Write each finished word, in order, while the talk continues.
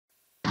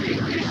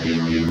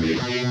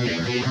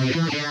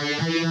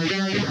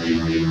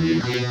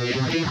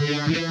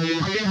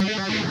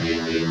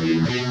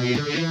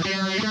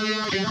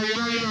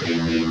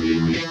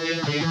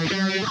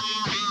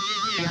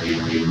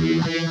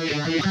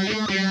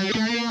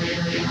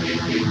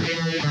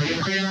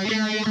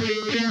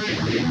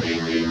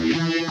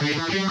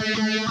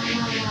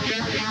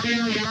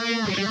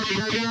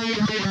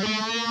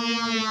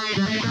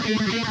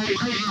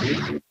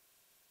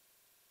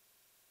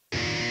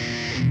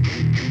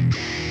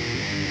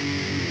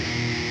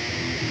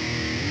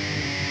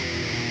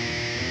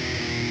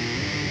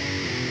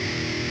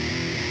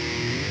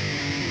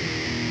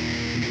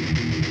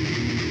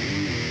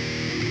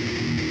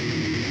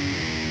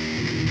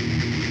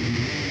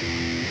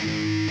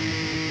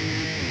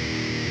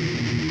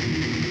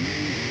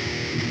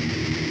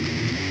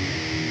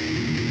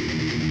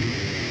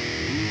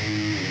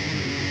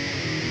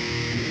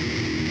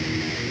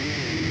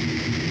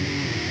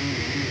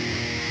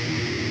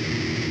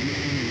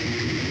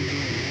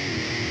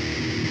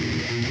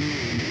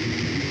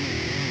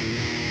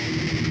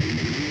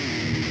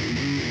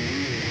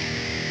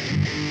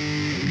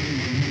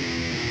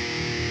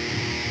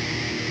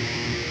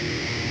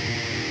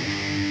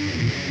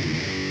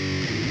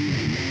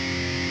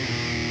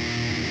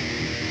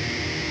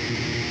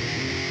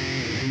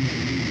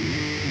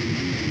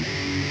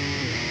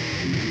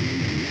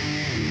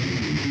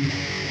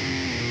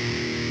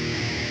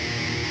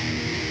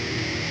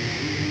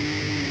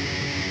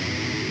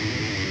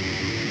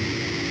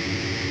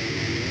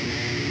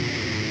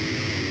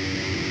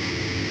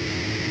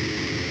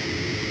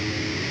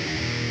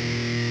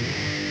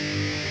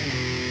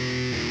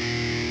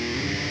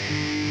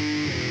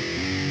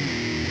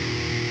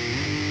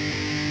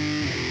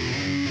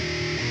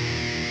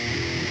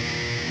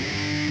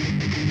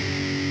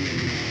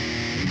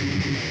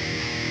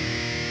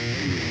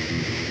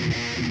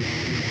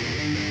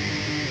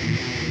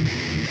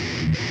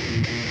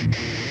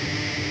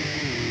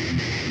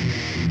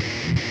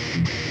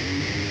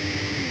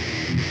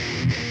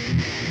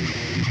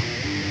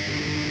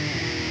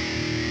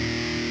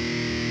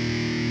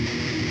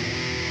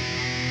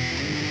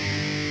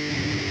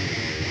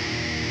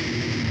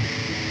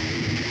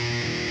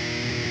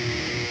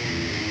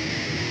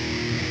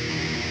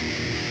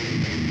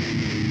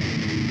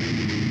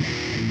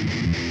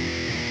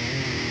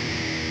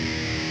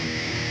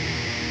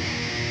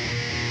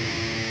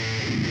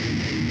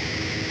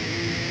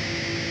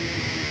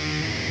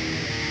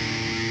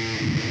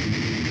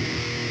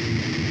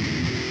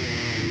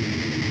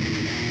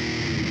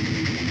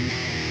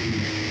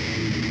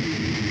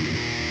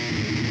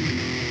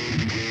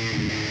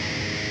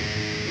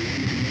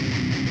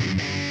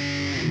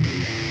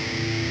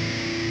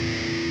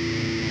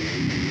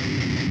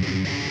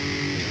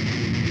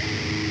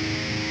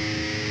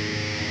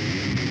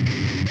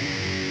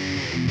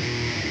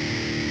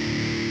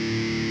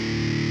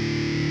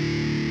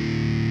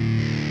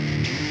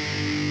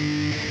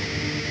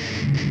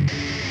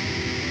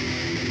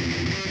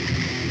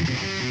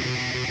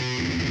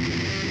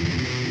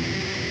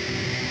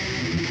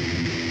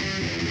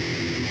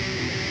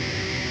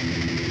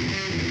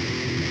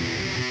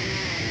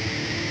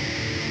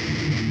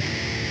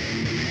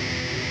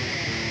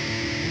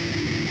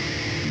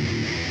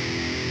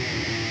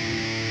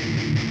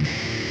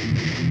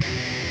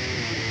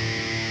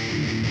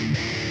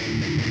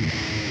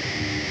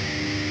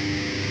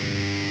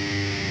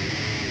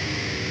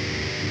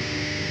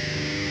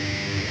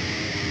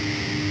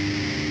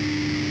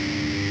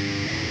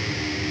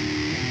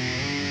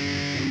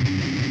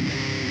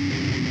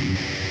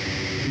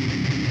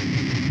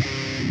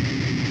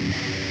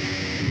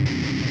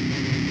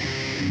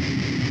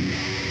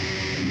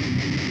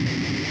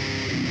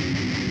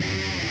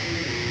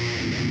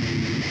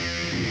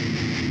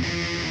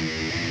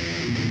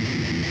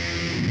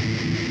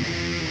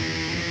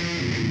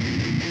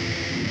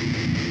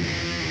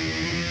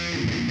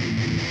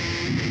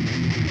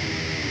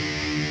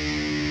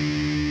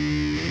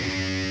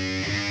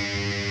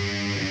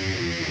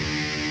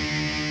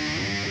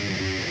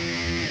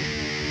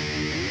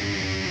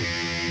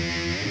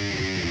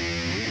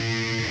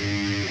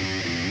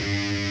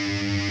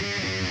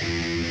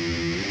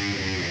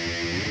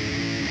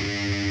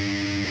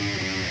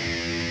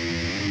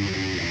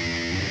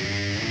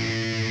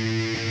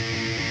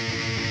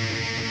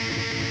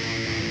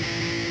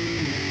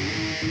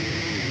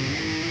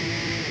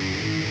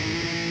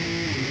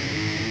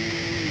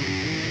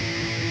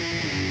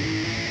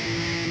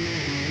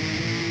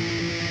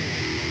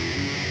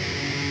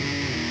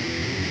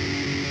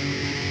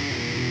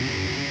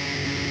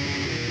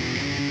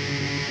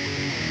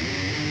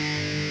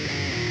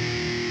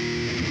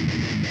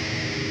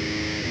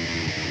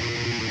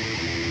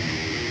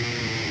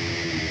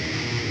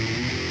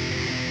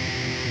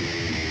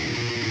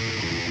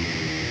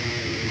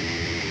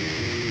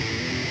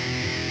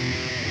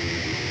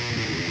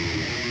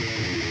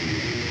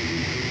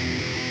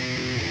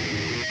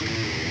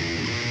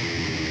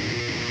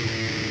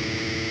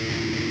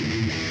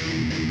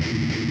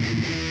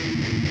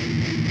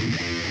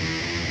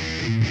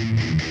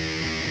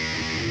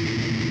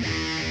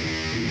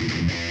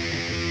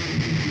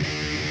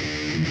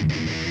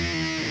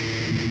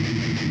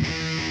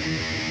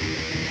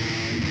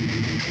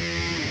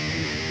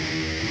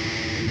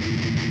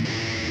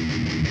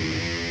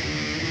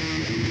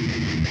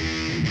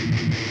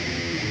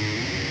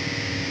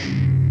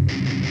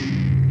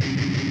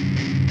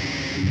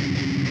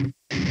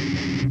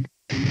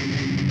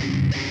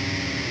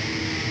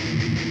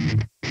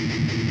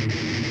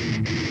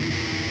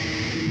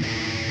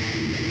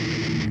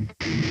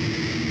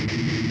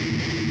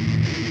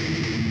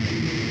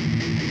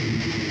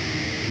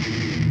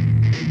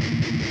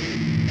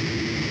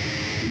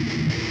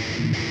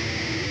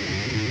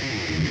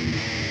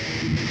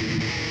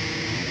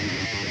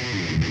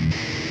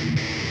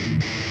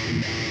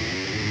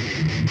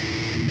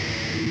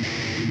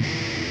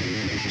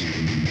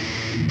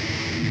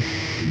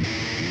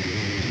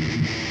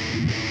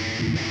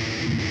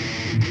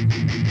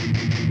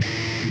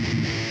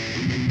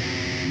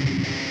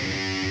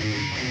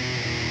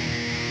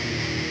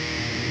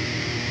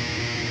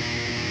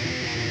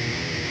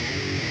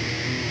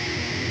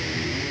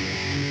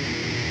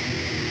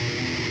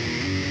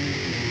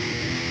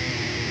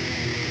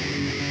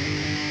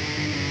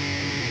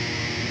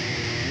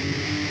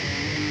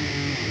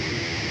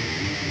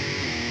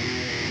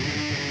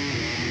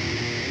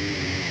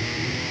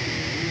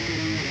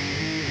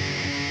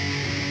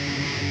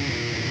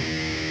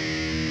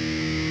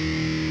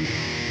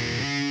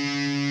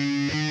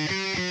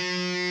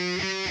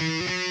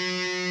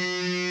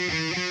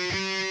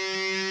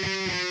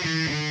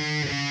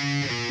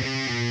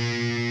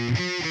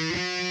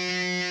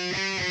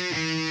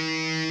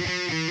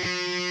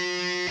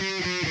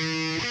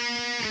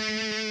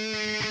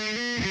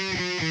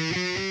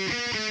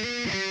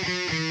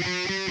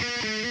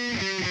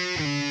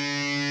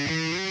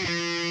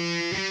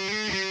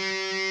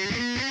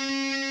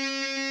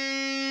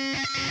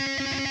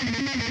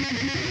Hey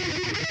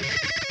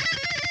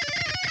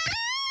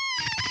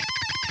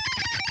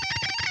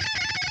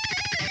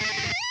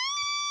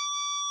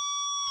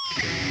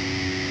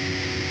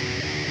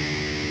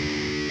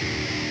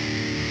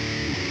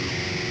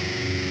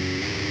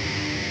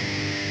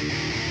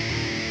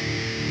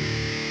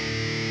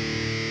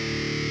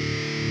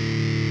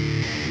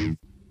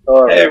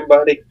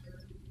everybody,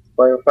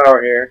 Playing with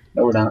Power here.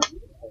 no we're not.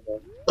 Okay.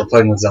 We're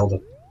playing with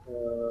Zelda.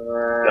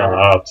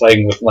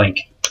 Playing with Link.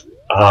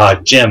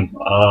 Jim.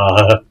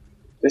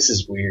 This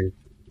is weird.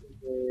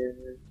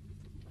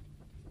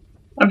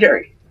 I'm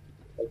Jerry.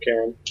 Okay.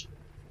 I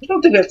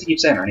don't think we have to keep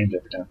saying our names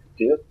every time.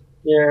 Do you?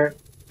 Yeah.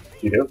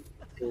 You do?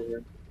 Yeah.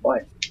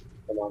 Why?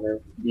 Come on, man.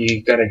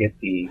 You gotta get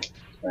the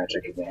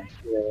magic again.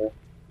 Yeah.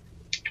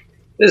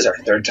 This is our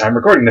third time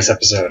recording this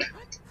episode.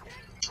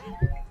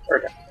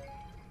 Third time.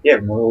 Yeah,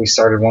 remember we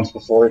started once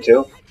before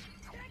too?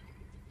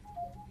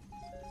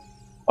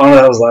 Oh no,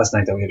 that was last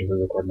night that we had to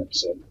re-record an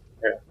episode.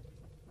 Yeah.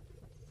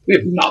 We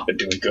have not been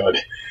doing good.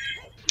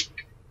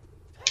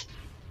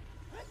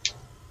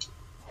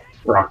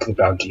 Rock the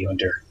Bounty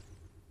Hunter.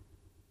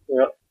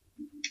 Yep.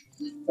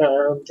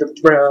 The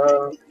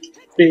brown,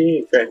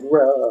 big and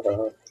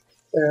rough,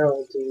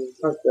 bounty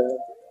hunter.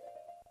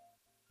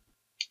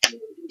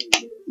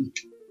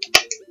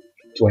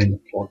 Dwayne the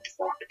Pork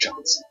Rock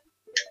Johnson.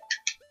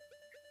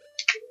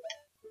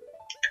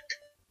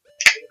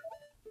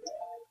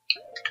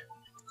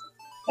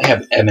 I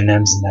have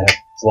M&M's in that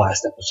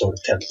last episode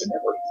of Tenth and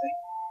everything.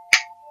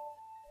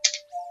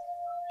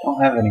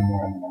 Don't have any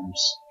more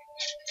M&M's.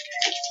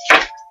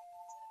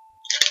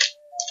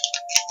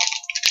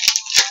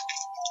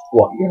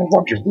 What? You're gonna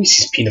rub your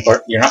Reese's peanut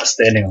butter? You're not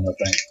standing on the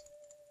thing.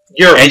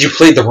 And you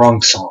played the wrong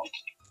song.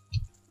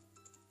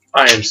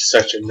 I am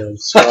such a no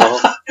swell.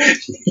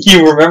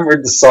 You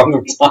remembered the song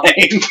of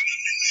time.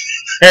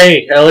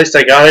 Hey, at least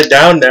I got it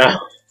down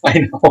now. I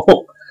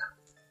know.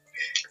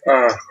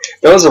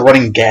 That was a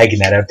running gag in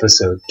that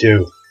episode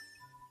too.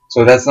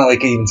 So that's not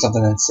like even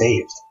something that's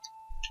saved.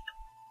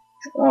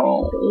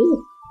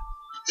 Oh.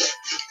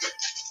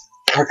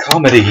 Our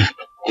comedy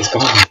is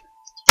gone.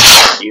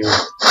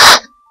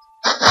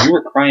 You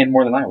were crying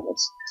more than I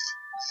was.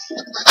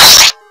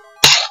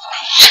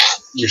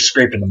 You're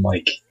scraping the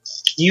mic.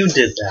 You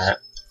did that.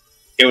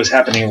 It was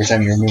happening every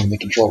time you were moving the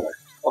controller.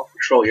 I'll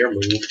control your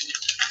move.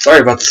 Sorry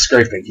about the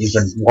scraping. He's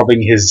been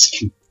rubbing his...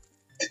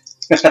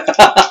 Come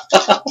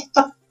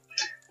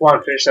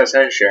on, finish that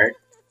sentence, Sherry.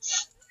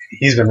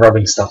 He's been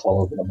rubbing stuff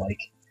all over the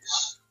mic.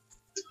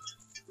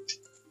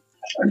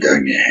 I'm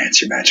going to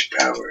enhance your magic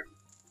power.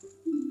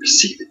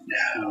 Receive it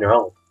now.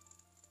 No.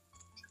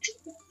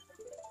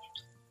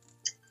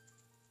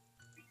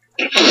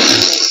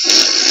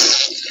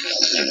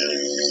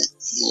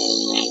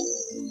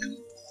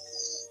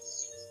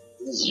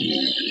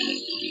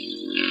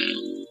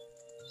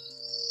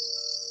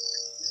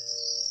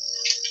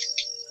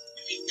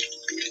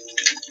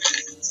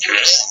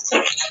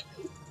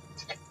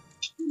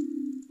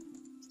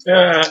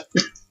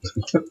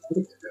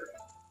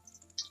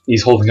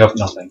 He's holding up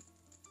nothing.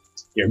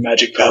 Your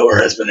magic power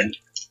has been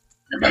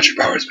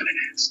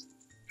enhanced.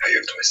 Now you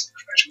have twice as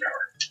much magic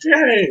power.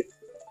 Yay!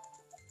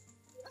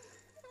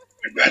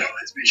 My battle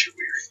has made you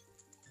weary.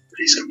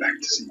 Please come back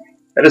to see me.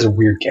 That is a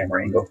weird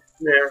camera angle.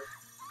 Yeah.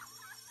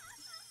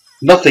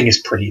 Nothing is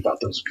pretty about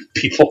those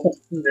people.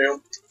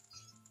 No.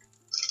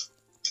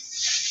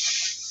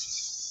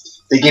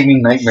 They gave me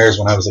nightmares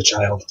when I was a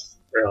child.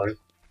 Really?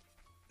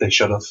 They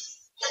should have.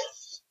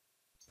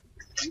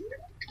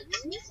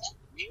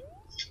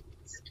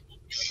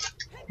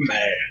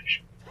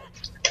 Mash.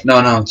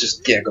 No,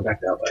 just, yeah, go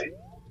back that way.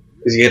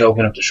 Because you had to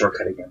open up the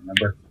shortcut again,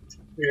 remember?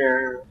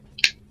 Yeah.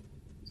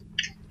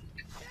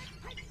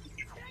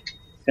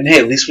 And hey,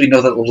 at least we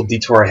know that little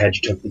detour ahead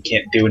you took we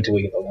can't do until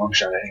we get the long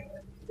shot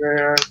anyway.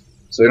 Yeah.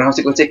 So we don't have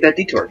to go take that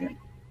detour again.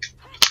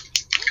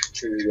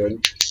 Pretty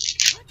good.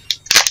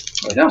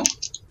 I don't.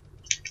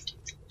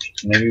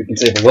 Maybe we can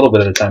save a little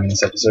bit of the time in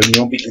this episode and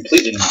you won't be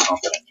completely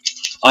incompetent.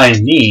 I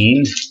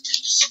mean...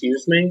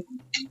 Excuse me?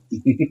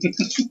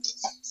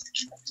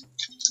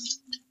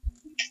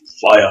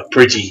 Fire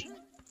pretty.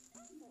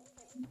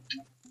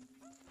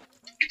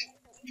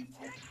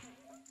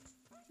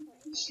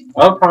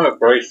 I'll probably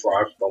break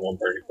frogs for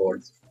 130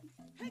 chords.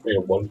 Yeah,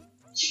 one.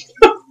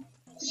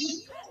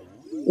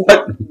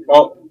 What?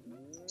 Oh.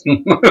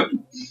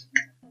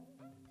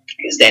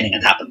 He's standing on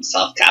top of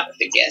himself, top of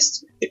the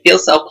guest. It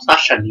feels so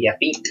plush under your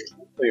feet.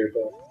 Clear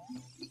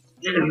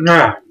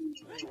nah.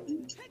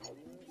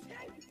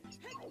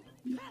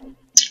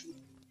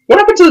 What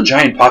happened to the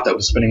giant pot that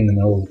was spinning in the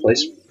middle of the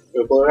place?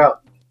 We'll blow it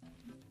out.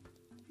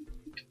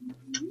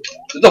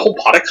 Did the whole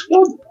pot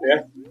explode?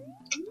 Yeah.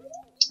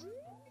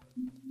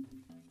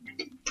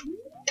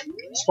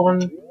 This one.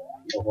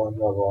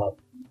 Level up.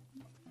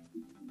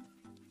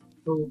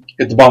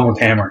 Hit the bomb with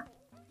hammer.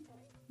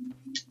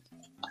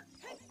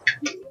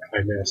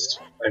 I missed.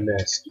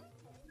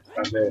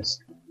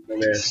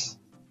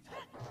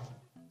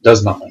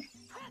 Does nothing.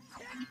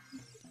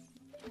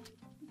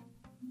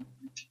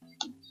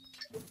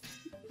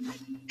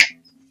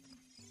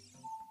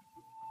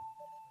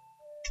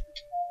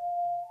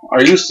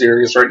 Are you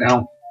serious right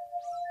now?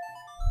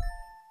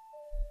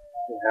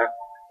 Yeah.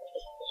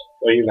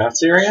 Are you not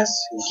serious?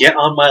 Get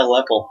on my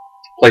level.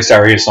 Play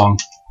Saria's song.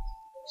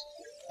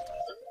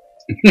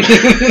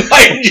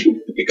 Why did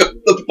you pick up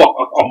the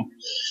bomb?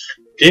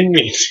 Didn't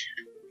mean to.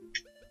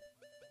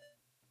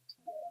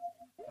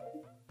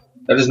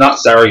 That is not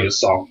Saria's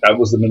song. That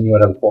was the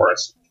minuet of the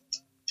forest.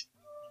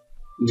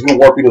 He's gonna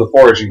warp you to the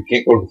forest and you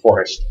can't go to the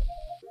forest.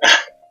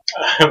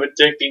 I'm a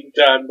ticking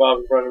time bomb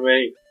in front of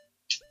me.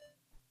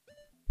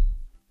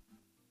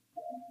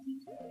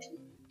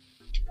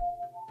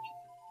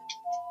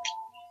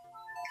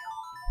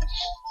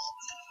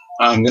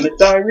 I'm gonna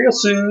die real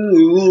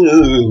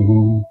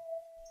soon.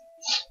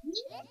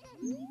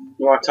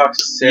 You want to talk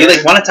to Saria? You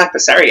like want to talk to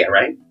Saria,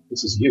 right?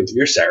 This is you.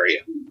 You're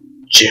Saria.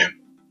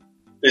 Jim.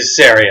 This is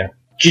Saria.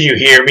 Can you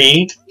hear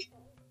me?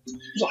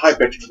 It's a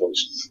high-pitched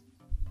voice.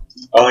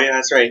 Oh yeah,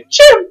 that's right.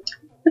 Jim!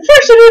 At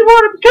first I didn't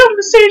want to become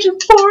the sage of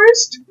the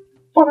forest,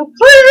 but I'm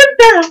clearing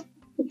down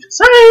because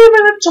I am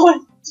in a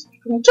toilet.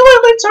 And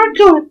toilets are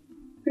good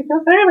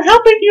because I am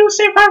helping you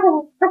save our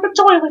world from a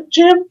toilet,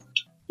 Jim.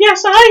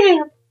 Yes, I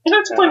am. And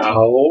that's clear.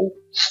 Oh.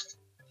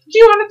 Do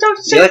you want to talk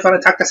to Do you Saria? like want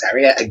to talk to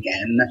Saria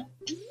again?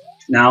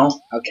 No?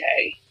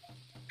 Okay.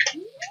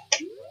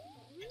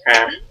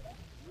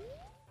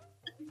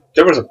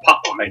 There was a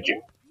pot behind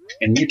you,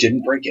 and you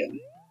didn't break it.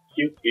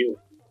 You.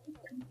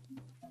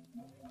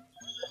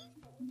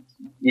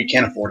 We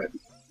can't afford it.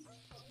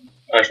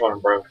 I just want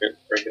to break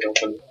it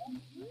open.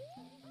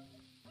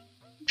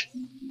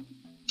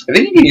 I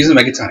think you can use the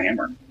Megaton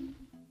Hammer.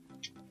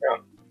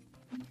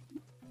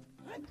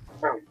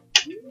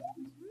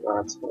 No,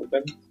 it's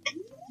open.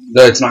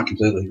 Though it's not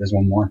completely. There's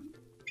one more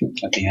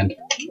at the end.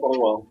 Oh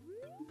well.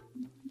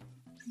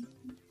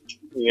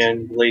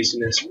 Again,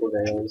 laziness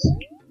prevails.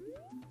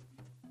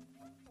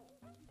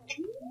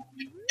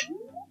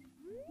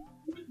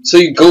 So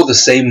you go the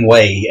same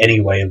way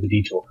anyway of the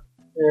detour.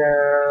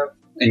 Yeah.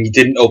 And you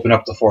didn't open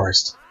up the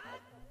forest.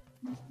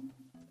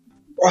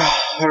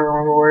 I don't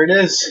remember where it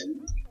is.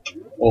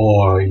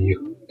 Oh,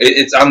 you.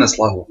 It's on this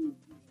level.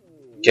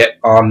 Get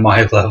on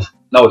my level.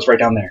 No, it's right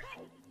down there.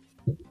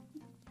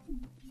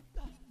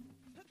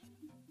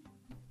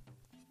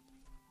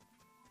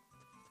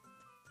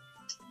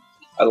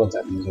 I love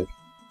that music.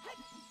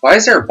 Why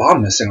is there a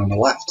bomb missing on the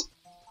left?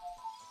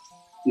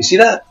 You see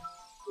that?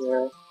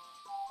 Yeah.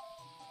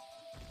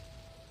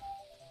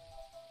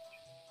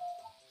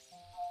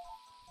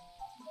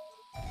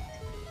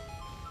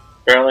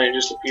 Apparently it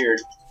just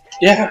appeared.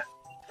 Yeah.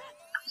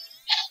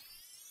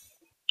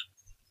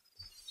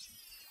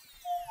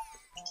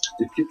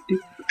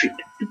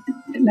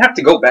 Didn't have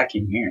to go back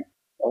in here.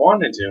 I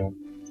wanted to.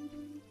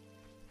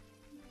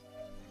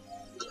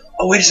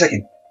 Oh, wait a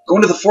second. Go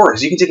into the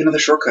forest. You can take another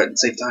shortcut and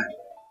save time.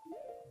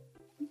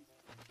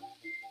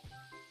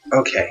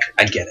 Okay,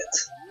 I get it.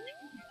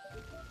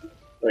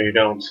 No, you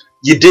don't.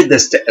 You did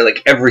this to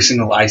like every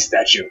single ice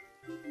statue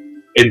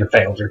in the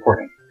failed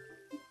recording.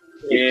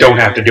 Yeah. You don't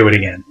have to do it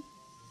again.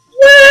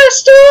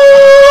 Blast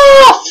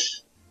off!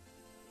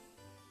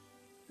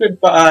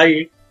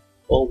 Goodbye,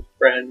 old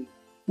friend.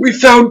 We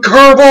found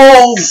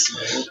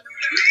Kerbals!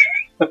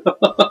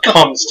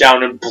 Comes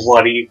down in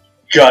bloody,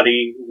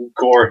 gutty,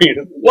 gory.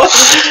 What?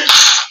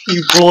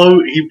 He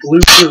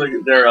blew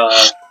through their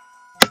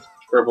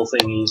purple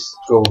thingies.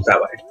 Go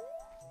that way.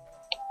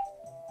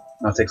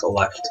 Now take the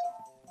left.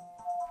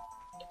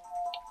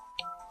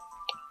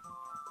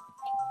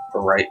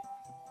 Or right.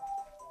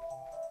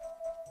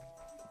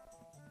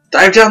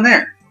 Dive down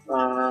there. Yeah.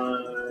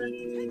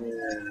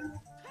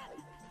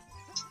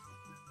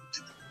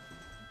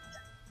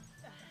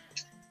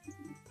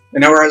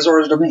 And now we're at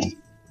Zora's Domain.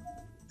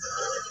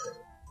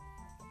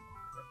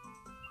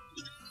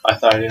 I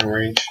thought I didn't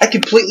reach. I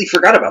completely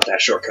forgot about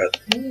that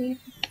shortcut.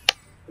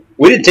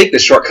 We didn't take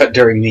this shortcut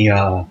during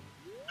the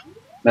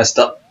messed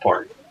up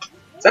part.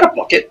 Is that a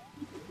bucket?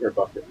 Your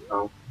bucket.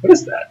 Oh, What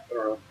is that?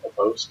 a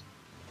post.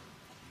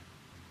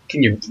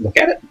 Can you look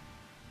at it?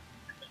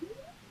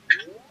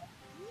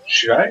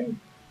 Should I? What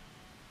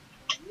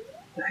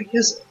the heck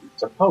is it?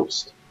 It's a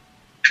post.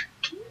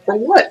 For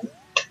what?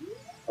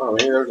 Oh,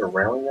 maybe there's a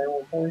railing there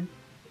one point?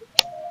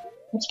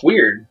 That's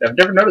weird. I've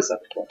never noticed that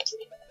before.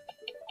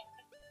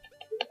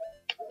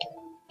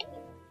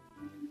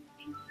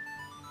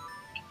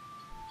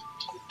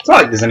 It's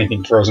not like there's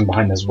anything frozen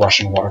behind this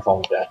rushing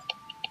waterfall of death.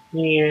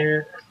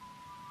 Yeah.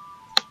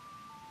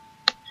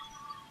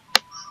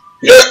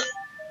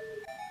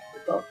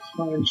 Oh,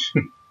 sponge.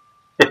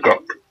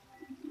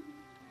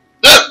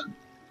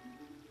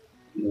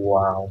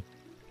 Wow.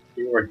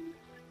 You were.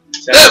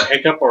 Is that a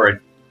hiccup or a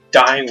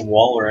dying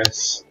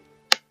walrus?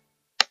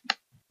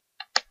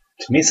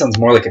 To me, it sounds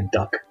more like a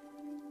duck.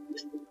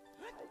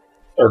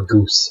 Or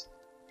goose.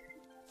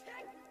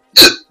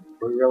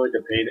 We're really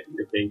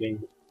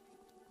debating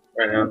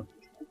right now.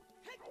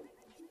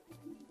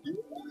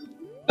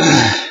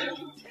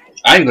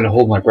 I'm going to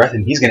hold my breath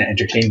and he's going to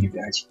entertain you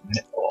guys for a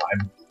minute while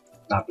I'm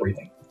not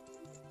breathing.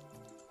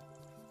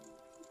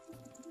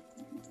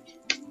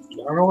 I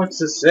don't know what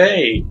to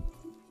say.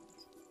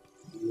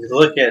 You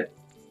look at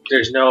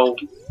there's no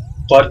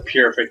butt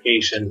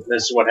purification.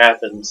 This is what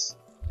happens.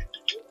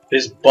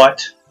 His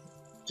butt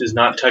does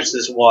not touch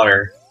this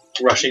water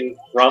rushing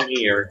from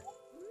here.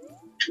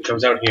 It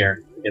comes out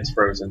here. It gets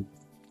frozen.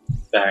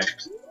 Back.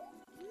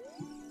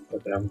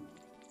 Look at him.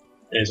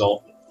 He's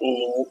all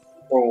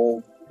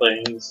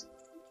things.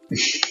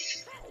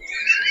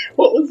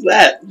 What was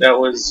that? That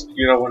was,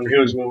 you know, when he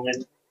was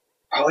moving.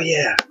 Oh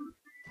yeah.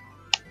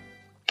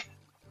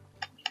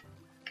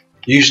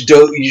 You should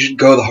go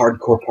the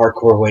hardcore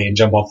parkour way and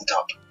jump off the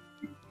top.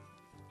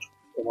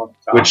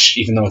 Which,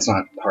 even though it's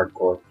not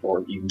hardcore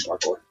or even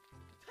parkour.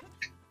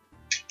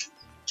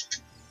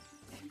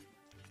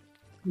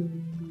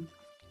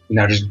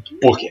 Now just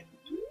book it.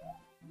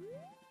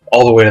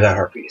 All the way to that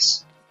heart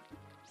piece.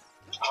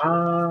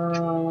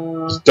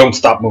 Just don't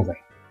stop moving.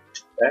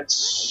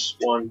 That's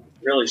one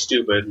really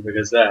stupid,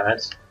 because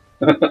that...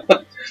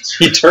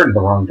 He turned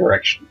the wrong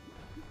direction.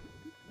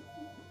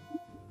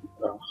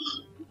 Oh.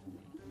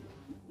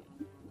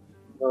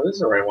 Oh, this is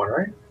the right one,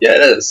 right? Yeah,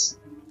 it is.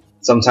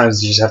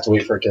 Sometimes you just have to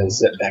wait for it to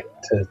zip back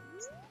to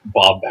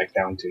bob back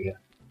down to you.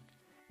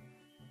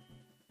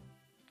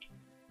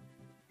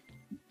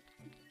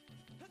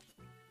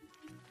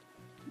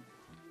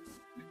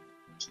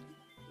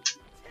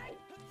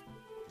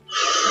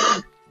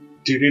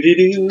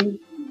 Do-do-do-do.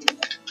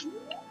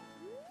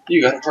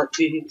 You got a heart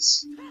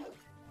piece.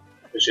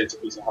 This shit's a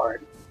piece of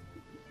heart.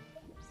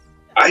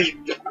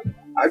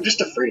 I'm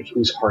just afraid of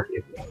whose heart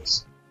it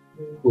was.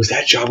 Was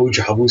that Jabu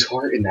Jabu's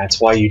heart, and that's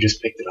why you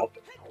just picked it up?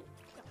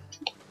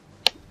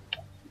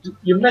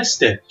 You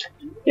missed it.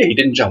 Yeah, he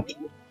didn't jump.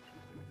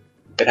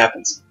 It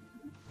happens.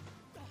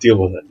 Deal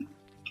with it.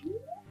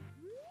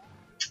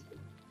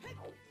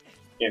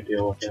 Can't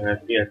deal with it. I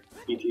have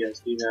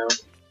PTSD now.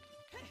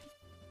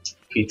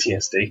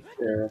 PTSD.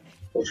 Yeah.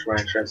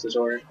 Post-traumatic stress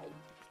disorder.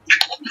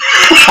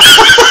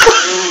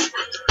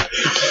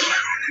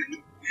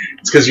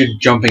 It's because you're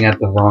jumping at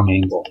the wrong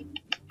angle.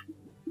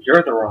 You're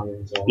at the wrong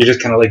angle. You're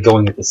just kind of like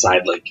going at the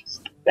side like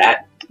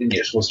that, and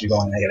you're supposed to be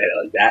going at it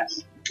like that.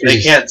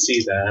 They can't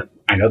see that.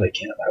 I know they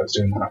can't. I was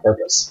doing that on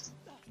purpose.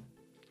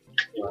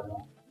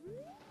 Wow.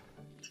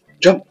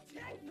 Jump!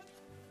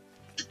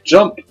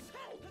 Jump!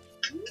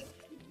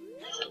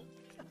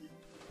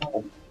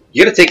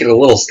 You gotta take it a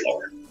little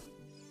slower.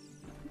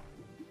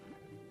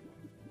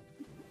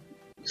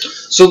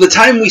 So the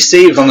time we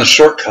saved on the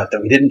shortcut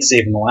that we didn't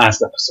save in the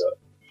last episode,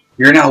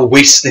 you're now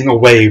wasting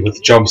away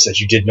with jumps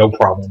that you did no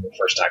problem the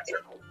first time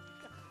through.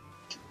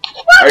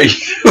 Are you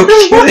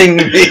kidding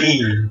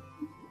me?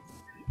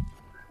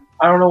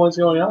 I don't know what's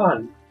going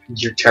on.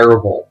 You're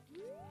terrible.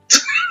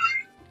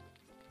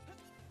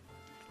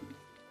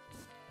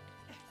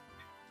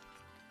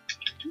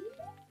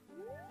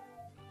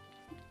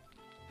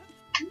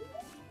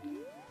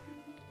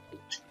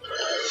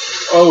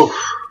 Oh.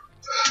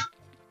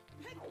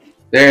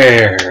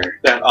 There.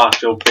 That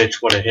octo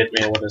bitch would have hit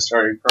me and would have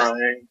started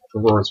crying.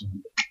 Rewards.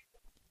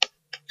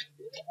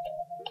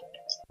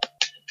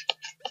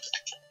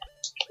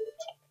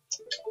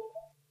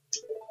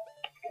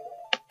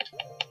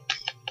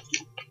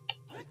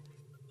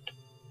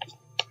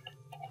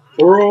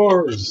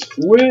 Roars!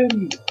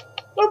 Wind!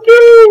 A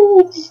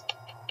move!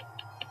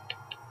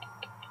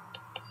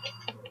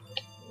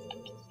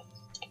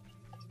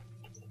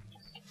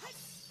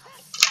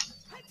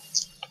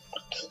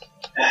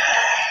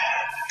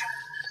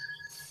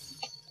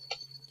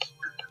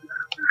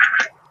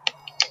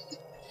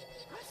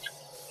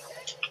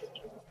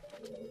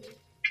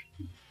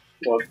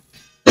 What?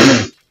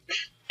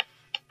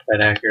 That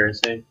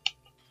accuracy.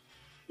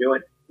 Do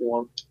it. You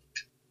won't.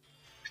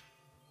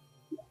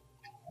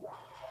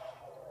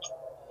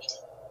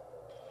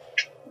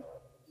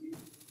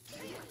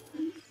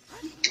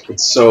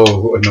 It's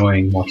so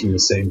annoying watching the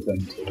same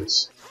thing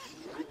twice.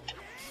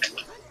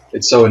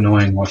 It's so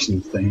annoying watching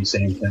the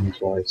same thing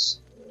twice.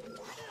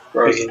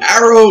 Hey,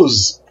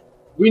 arrows!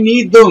 We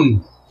need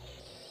them!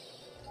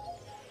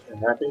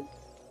 I'm happy.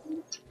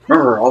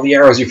 Remember, all the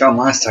arrows you found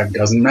last time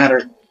doesn't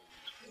matter.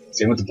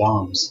 Same with the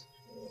bombs.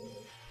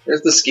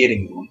 There's the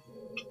skating one.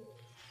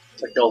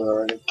 I killed it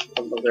already.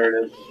 Oh, there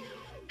it is.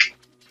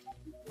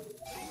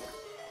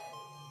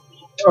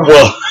 Oh.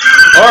 Well,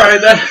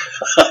 alright then.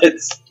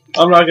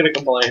 I'm not gonna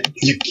complain.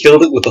 You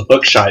killed it with a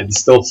hookshot and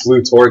still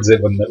flew towards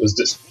it when it was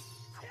just...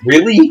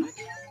 Really?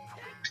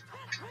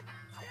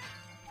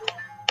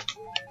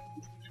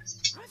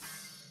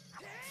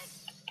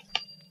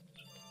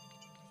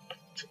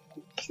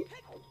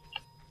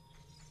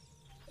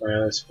 Oh yeah,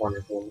 that's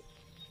wonderful.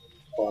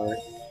 Fire.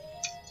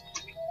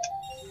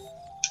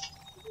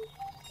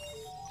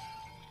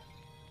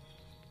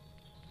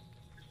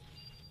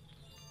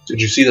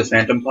 Did you see the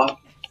phantom pop?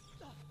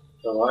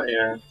 Oh,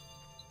 yeah.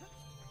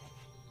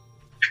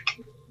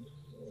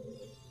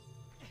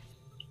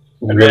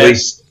 Really?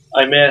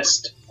 I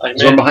missed.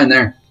 There's one behind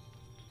there.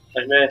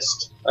 I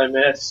missed.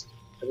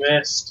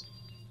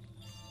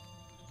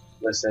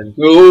 Listen.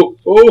 Oh!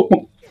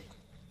 Oh!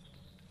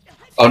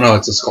 Oh no,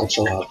 it's a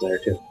sculpture out there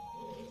too.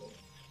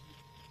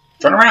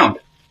 Turn around!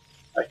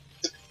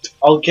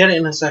 I'll get it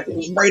in a second. It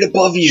was right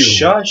above you!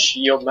 Shush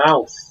your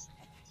mouth.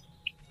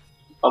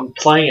 I'm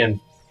playing.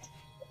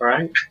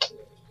 Right?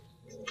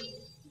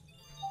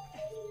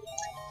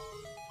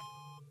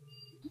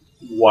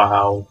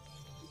 Wow.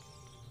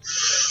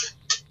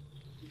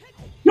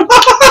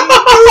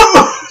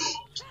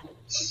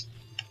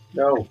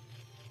 No.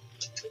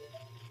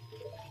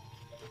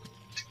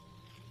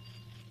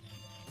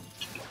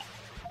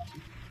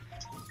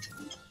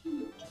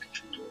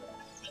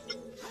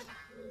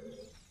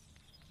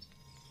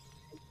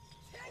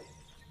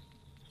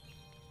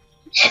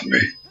 Love me.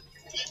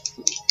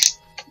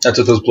 That's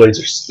what those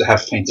blades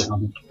have painted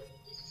on them.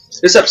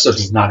 This episode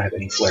does not have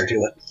any flair to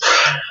it.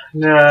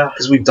 Nah.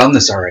 Because we've done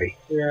this already.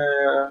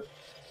 Yeah.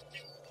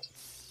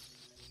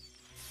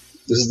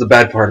 This is the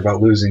bad part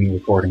about losing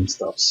recording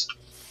stuffs.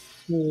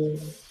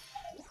 Those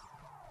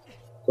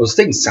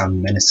things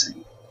sound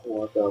menacing.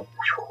 What the?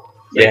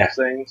 Yeah.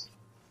 Things?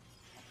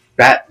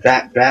 Bat,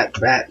 bat, bat,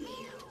 bat.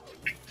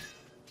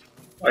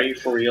 Are you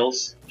for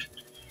reals?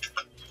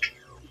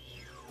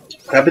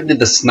 What happened to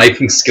the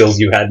sniping skills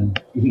you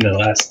had in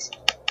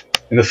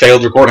the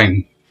failed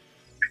recording?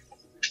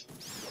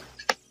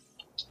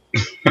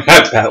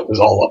 That was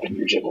all up in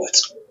your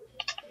giblets.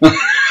 Do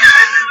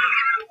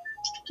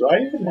I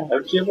even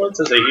have giblets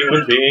as a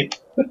human being?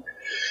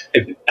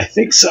 I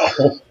think so.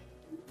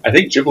 I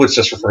think giblets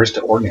just refers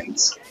to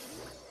organs.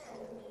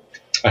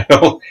 I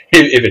don't.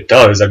 If it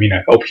does, I mean,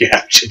 I hope you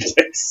have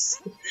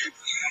giblets.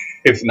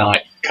 If not,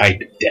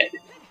 kind of dead.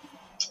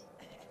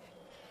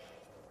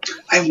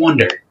 I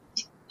wonder.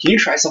 Can you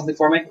try something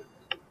for me?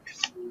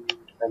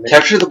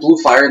 Capture the blue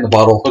fire in the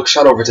bottle,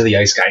 hookshot over to the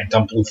ice guy, and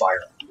dump blue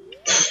fire.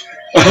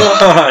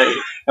 I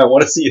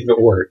want to see if it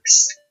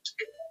works.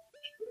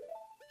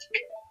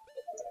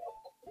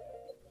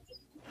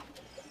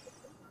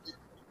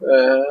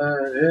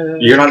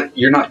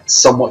 You're not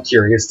somewhat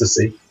curious to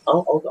see.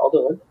 I'll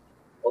do it.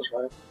 I'll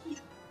try it.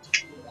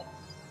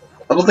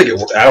 I don't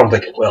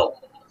think it will.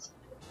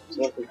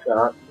 Something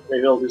shot.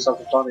 Maybe it'll do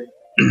something funny.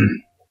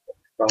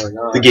 Probably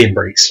not. The game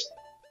breaks.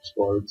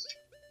 Explodes.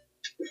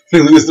 We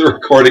lose the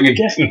recording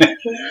again.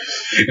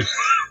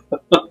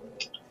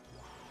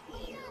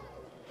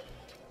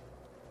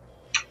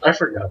 I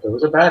forgot there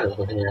was a bat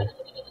over here.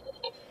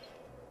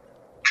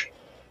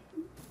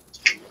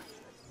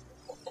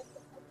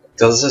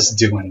 Does this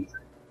do anything?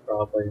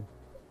 Probably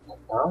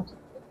not.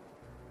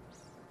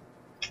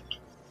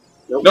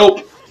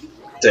 Nope.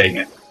 Dang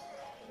it.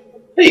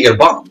 Hey, you got a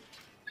bomb.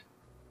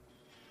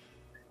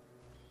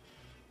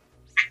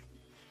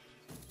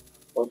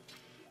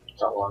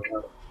 Not long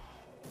enough.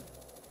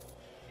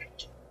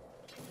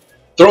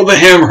 Throw the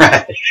hammer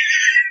at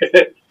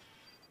it.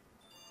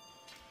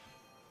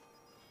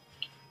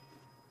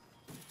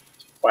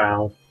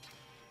 Wow.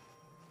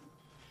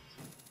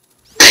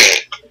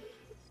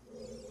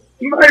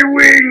 My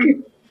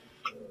wing!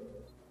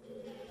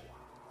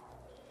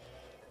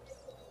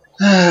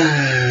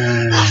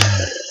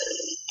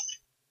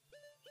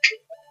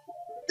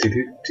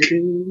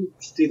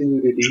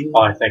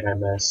 Oh, I think I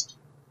missed.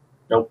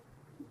 Nope.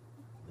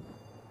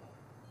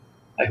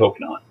 I hope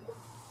not.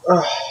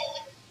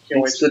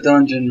 Can't It's the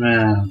dungeon,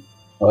 man.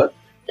 What?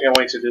 Can't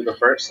wait to do the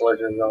first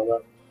Legend of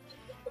Zelda.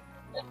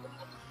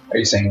 Are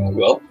you saying we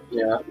will?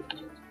 Yeah.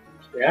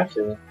 We have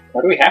to.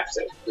 Why do we have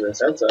to? Because I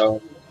said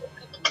so.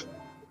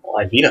 Well,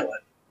 I veto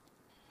it.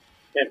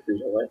 Can't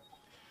veto it.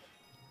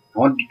 I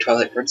want to do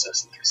Twilight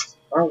Princess next.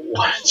 I don't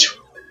want to.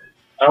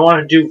 I don't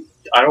want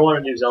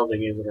to do Zelda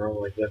games in a row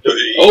like that.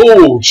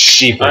 Oh,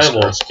 sheep! I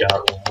almost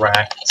got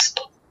wrecked.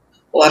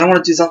 Well, I don't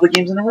want to do Zelda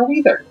games in a row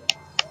either.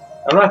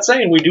 I'm not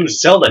saying we do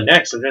Zelda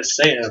next. I'm just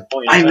saying at a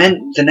point. I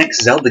meant the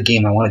next Zelda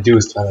game I want to do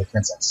is Twilight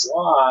Princess.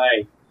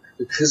 Why?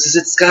 Because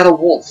it's got a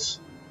wolf.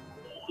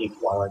 I hate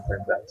Twilight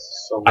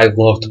Princess. So I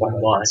love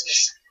Twilight much.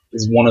 Princess.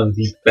 It's one of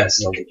the best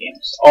Zelda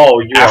games. Oh,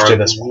 you After are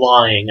this one.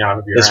 lying out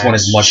of your This one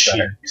ass is much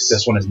better. cheeks.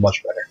 This one is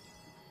much better.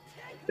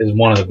 It's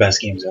one of the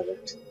best games ever.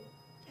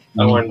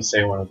 I wouldn't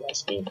say one of the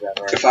best games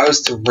ever. If I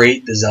was to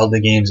rate the Zelda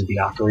games of the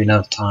Ocarina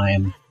of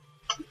Time,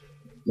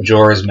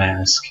 Majora's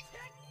Mask,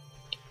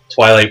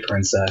 Twilight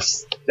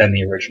Princess, then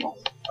the original.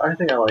 I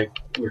think I like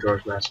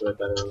Majora's Mask a bit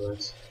better than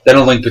this. Then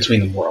A Link Between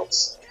the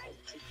Worlds.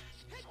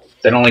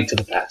 Then A Link to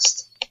the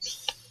Past.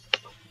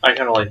 I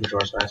kind of like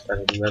Majora's Mask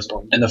better than this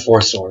one. And The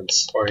Four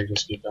Swords. Or you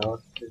just keep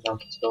going. Keep going,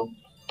 still.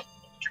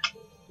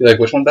 You like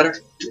which one better?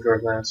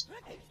 Majora's Mask.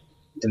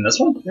 Than this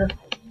one? Yeah.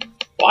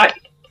 Why?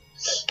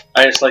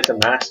 I just like the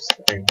masks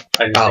thing.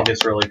 I just think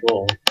it's really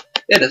cool.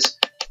 It is.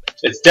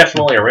 It's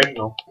definitely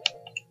original.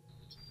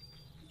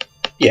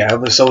 Yeah,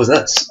 but so was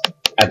this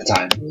at the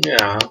time.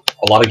 Yeah.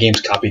 A lot of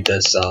games copied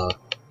this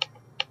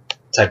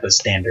type of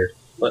standard.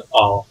 But,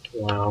 oh,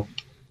 wow.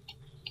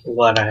 I'm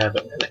glad I have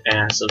an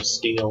ass of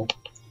steel.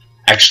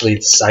 Actually,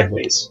 it's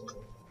sideways.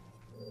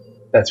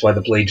 That's why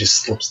the blade just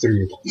slips through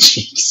your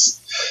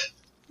cheeks.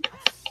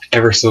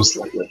 Ever so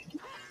slightly.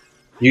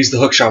 Use the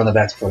hookshot on the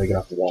bats before they get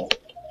off the wall.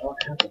 I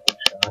don't have the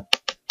hookshot,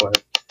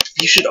 but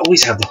You should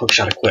always have the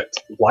hookshot equipped.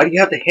 Why do you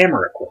have the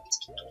hammer equipped?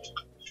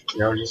 you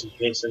know, just in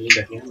case I need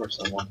to hammer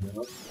someone, you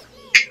know?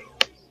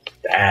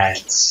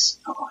 That's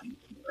not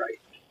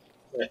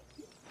right.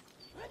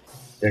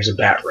 There's a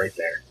bat right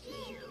there.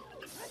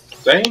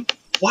 See?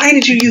 Why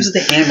did you use the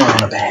hammer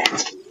on a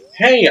bat?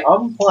 Hey,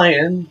 I'm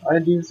playing. I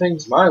do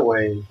things my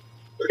way.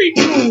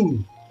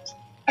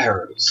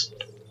 Arrows.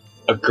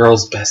 A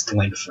girl's best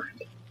link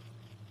friend.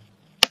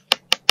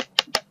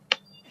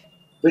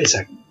 Wait a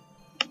second.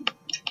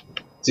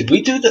 Did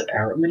we do the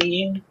arrow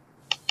minigame?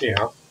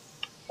 Yeah.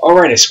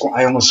 Alright,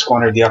 I almost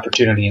squandered the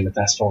opportunity in the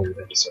fast forward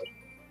episode.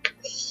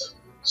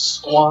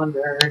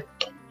 Squander.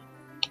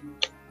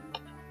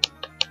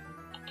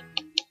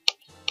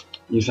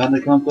 You found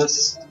the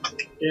compass?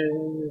 Yeah.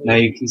 Now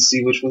you can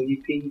see which way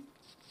you pee.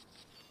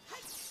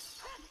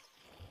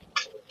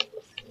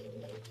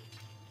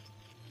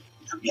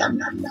 Yum,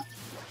 yum, yum.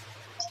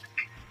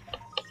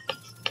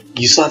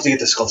 You still have to get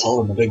the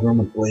Skulltula in the big room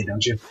with the blade,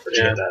 don't you? Or did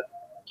you Yeah. get that?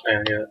 I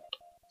gotta get it.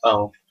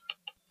 Oh.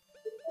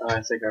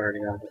 I think I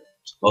already got it.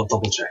 Well,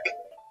 double check.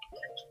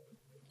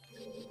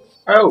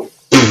 Oh!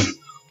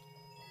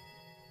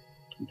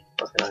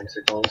 Fucking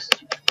icicles.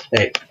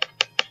 Hey,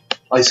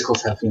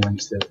 icicles have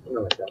feelings too.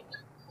 No, I don't.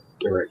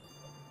 You're right.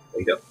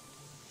 There you go.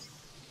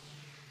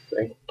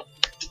 See?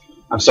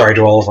 I'm sorry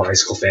to all of our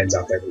icicle fans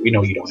out there, but we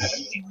know you don't have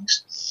any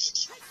feelings.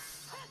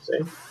 See?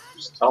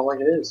 Just tell it like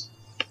it is.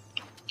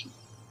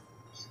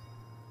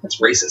 That's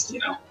racist, you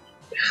know.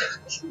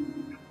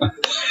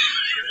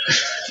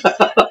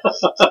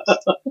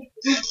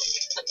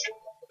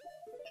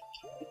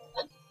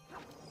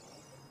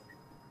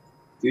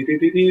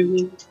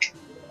 Do-do-do-do.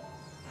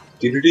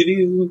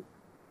 Do-do-do-do.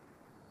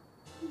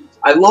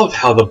 I love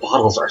how the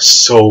bottles are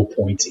so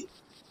pointy.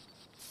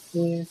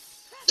 Yeah.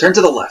 Turn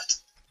to the left.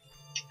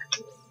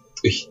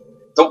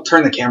 Don't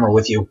turn the camera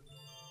with you.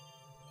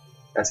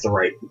 That's the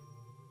right.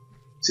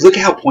 See, look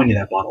at how pointy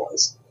that bottle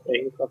is. Yeah,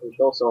 you can fucking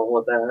kill someone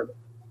with that.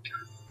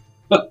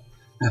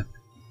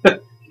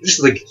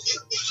 Just like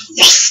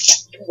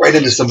right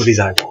into somebody's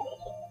eyeball.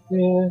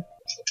 Yeah.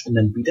 And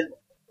then be done.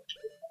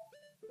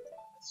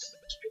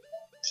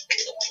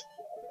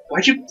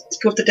 Why'd you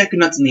go with the Deku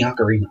Nuts in the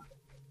Ocarina?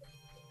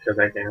 Because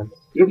I can.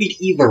 You don't need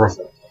either of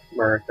them.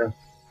 America.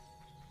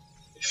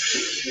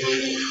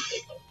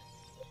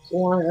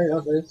 Why I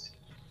got this?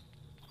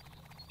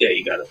 Yeah,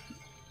 you got it.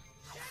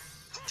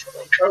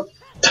 Oh.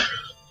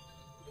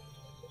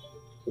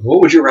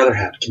 What would you rather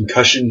have,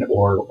 concussion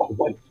or a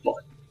white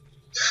butt?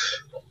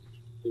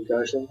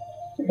 Concussion?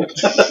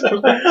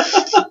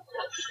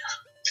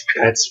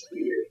 That's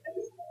weird.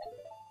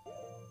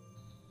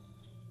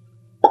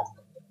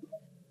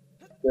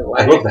 Yeah,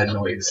 I love that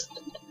noise.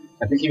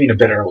 I think you mean a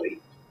bit early.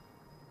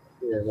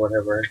 Yeah,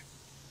 whatever.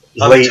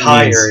 Late I'm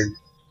tired. means-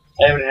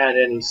 I haven't had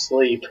any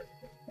sleep.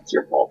 It's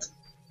your fault.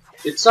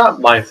 It's not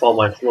my fault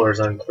my floor is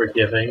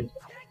unforgiving.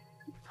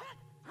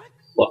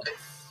 Look,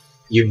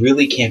 you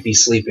really can't be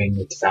sleeping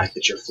with the fact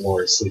that your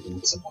floor is sleeping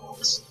with someone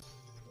else.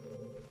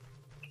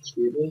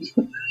 Excuse me?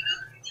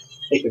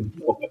 I have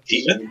no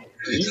idea.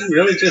 Did you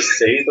really just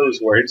say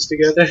those words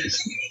together?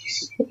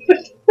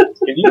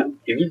 Can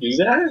you do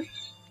that?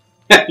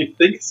 I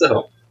think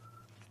so.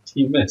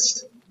 You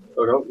missed.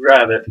 Oh, don't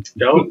grab it.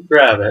 Don't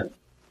grab it.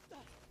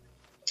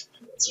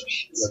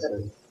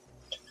 Listen.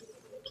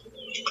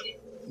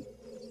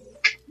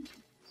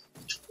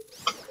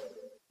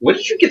 When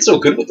did you get so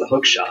good with the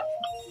hookshot?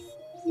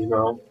 You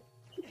know,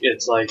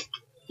 it's like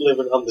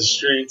living on the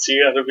streets.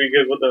 You gotta be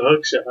good with the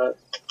hookshot.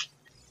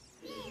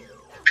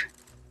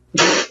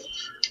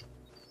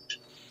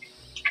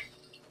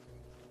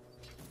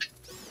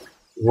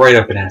 Right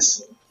up an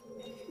S.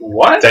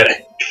 What?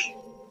 That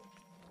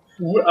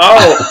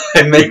Oh!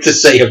 I meant to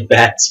say a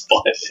bad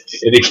spot,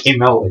 and it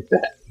came out like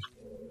that.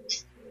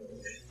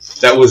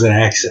 That was an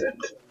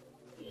accident.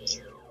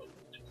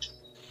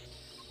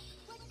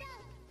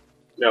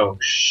 No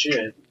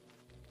shit.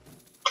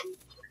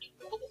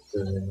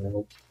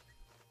 You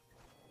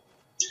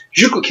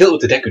should go kill it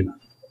with the Deku Nut.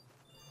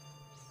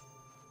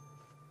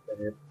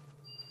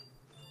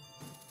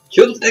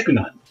 Kill it with the Deku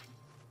Nut.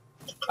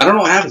 I don't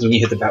know what happens when you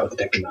hit the bat with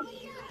the Deku Nut.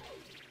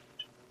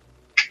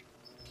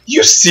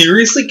 You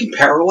seriously can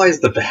paralyze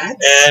the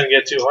bats? And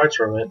get 2 hearts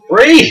from it.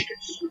 Great!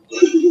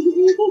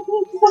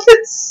 What?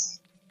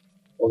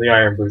 Well, the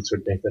iron boots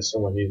would make this so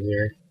much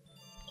easier.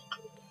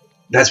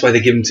 That's why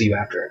they give them to you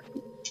after it.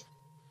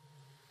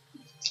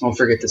 Don't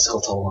forget the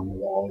Skulltula on the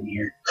wall in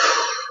here.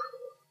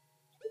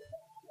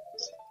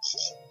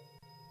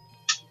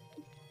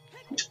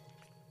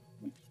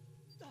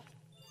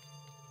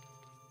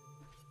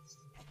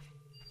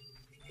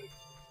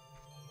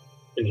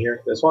 In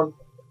here, this one?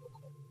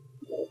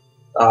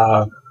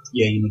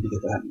 Yeah, you need to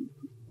get that.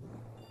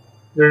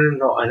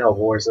 No, I know,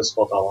 but where's this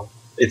Skulltula?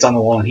 It's on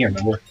the wall in here,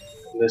 remember?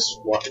 This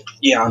one?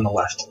 Yeah, on the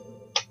left.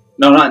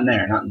 No, not in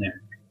there, not in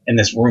there. In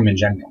this room in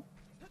general.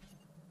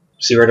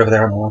 See right over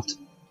there on the left?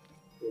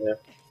 Yeah.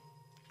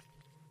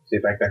 See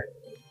it back there?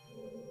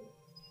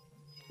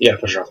 Yeah,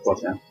 push it off the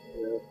cliff now.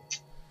 Yeah.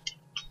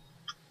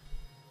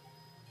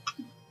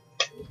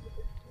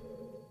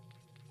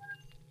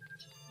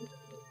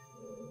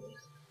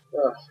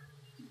 Ugh.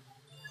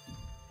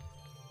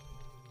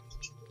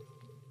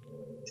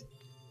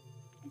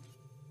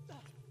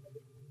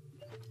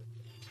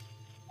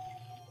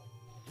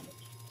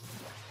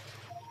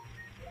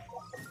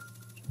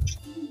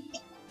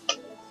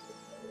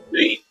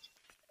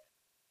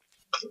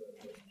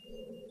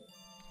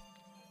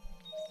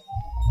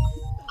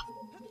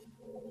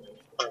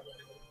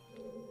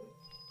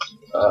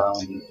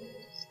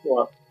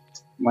 What?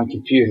 My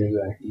computer's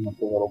acting up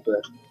a little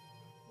bit.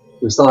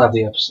 We still have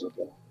the episode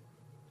though.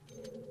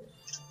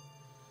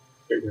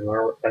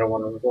 I don't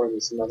want to record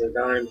this another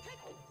time.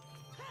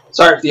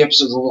 Sorry if the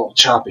episode's a little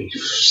choppy.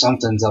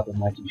 Something's up with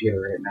my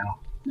computer right now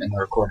in the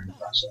recording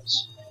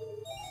process.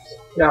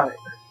 Got it.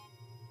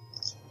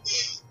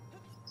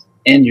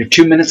 And you're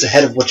 2 minutes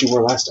ahead of what you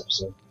were last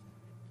episode.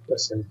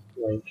 Listen,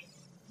 like...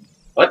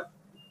 What?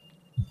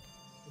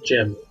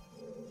 Jim.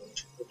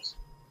 Oops.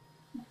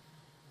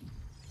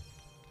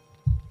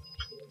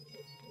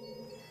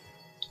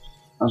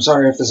 I'm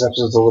sorry if this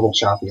episode's a little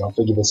choppy. I'll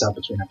figure this out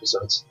between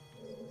episodes.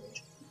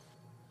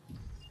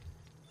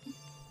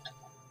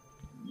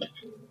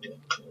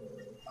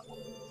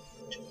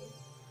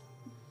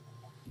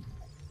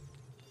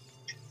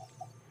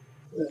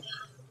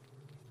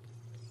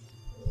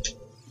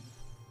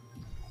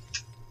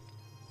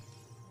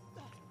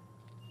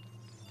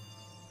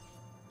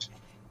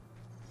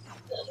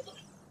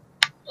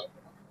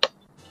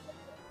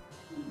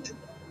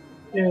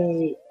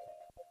 Yay.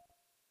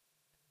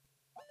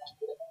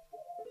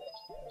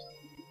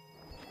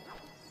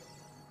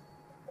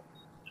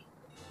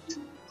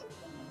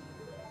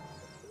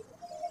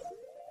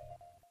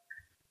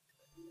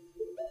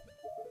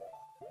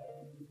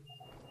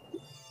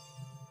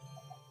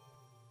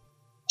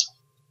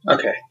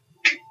 Okay.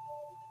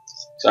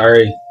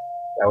 Sorry.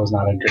 That was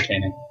not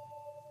entertaining.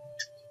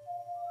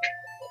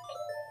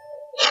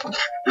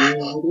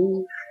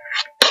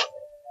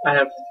 I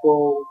have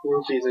full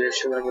rupees, I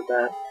just remembered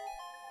that.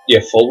 You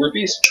have full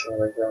rupees? Oh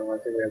my god, I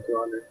think we have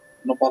 200.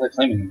 Don't bother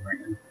claiming them right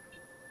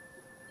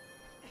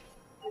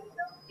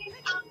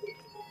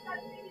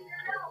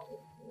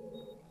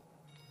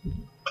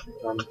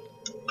now.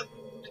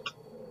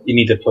 You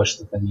need to push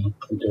the thingy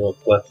into a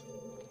cliff.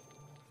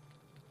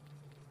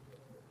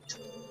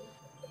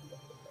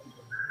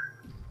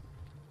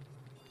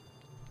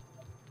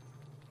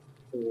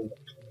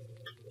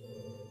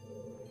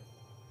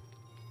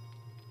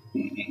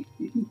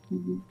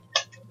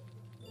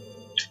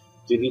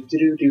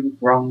 Do.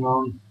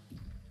 Wrong.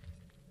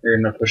 You're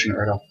not pushing it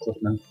right off the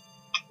cliff now.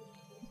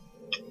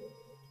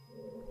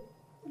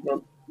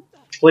 No.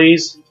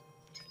 Please.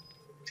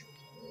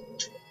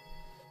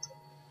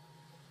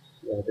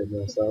 Yeah, I did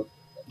mess up.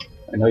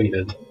 I know you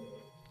did.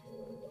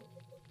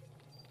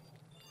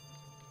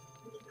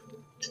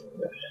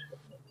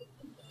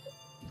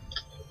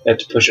 You have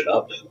to push it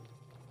up.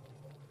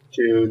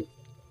 Dude,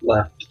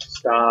 Left.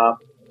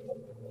 stop.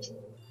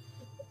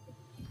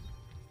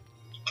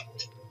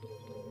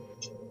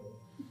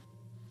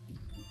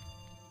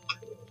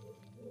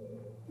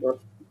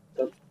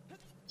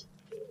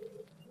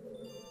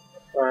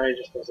 Alright,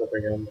 just mess up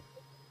again.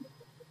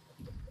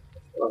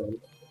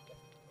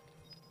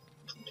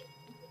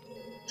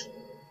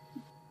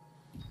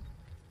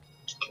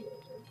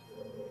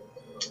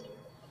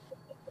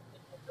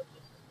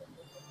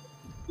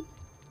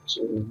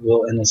 So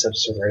we'll end this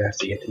episode right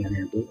after you get the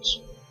your boots.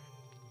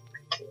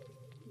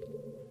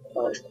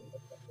 Alright.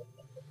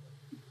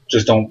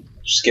 Just don't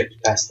skip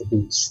past the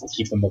boots.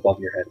 Keep them above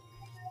your head.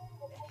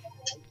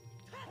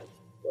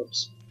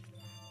 Oops.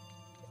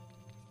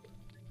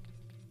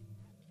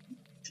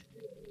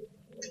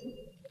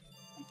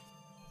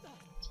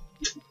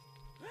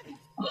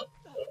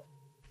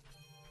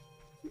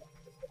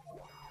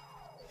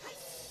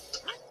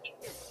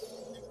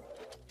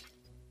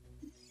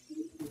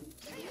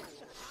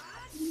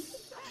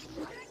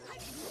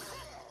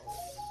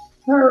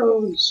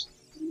 Arrows!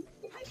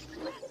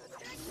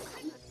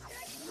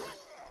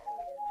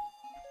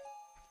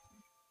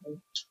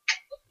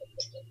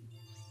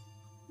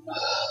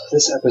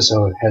 This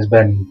episode has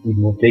been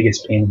the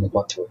biggest pain in the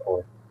butt to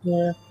record.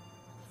 Yeah.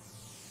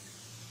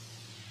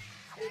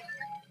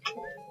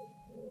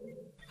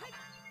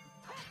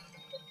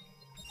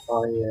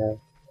 Oh yeah.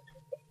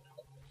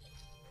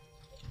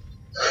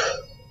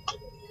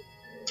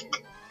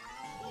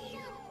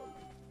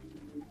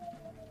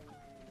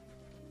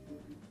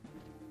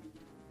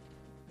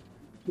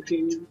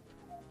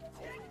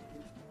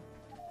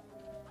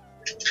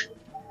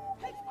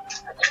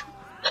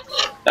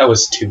 That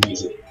was too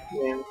easy.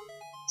 Yeah.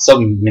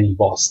 Some mini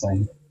boss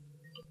thing.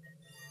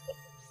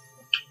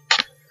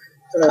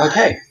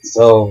 Okay,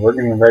 so we're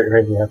gonna get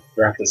ready to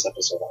wrap this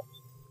episode up.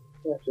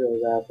 I feel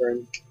that,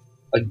 friend.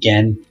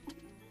 Again.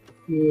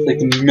 Like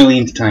the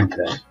millionth time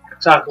today.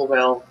 Taco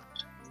Bell.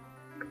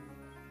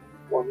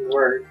 One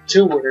word.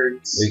 2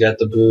 words. We got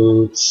the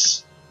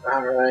boots.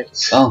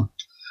 Alright. Oh.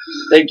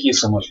 Thank you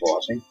so much for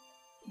watching.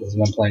 This has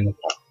been Playing with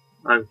Pop.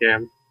 I'm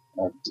Cam.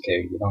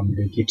 Okay, you don't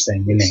need to keep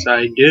saying your name. Yes,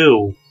 I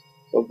do.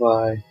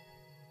 Bye-bye.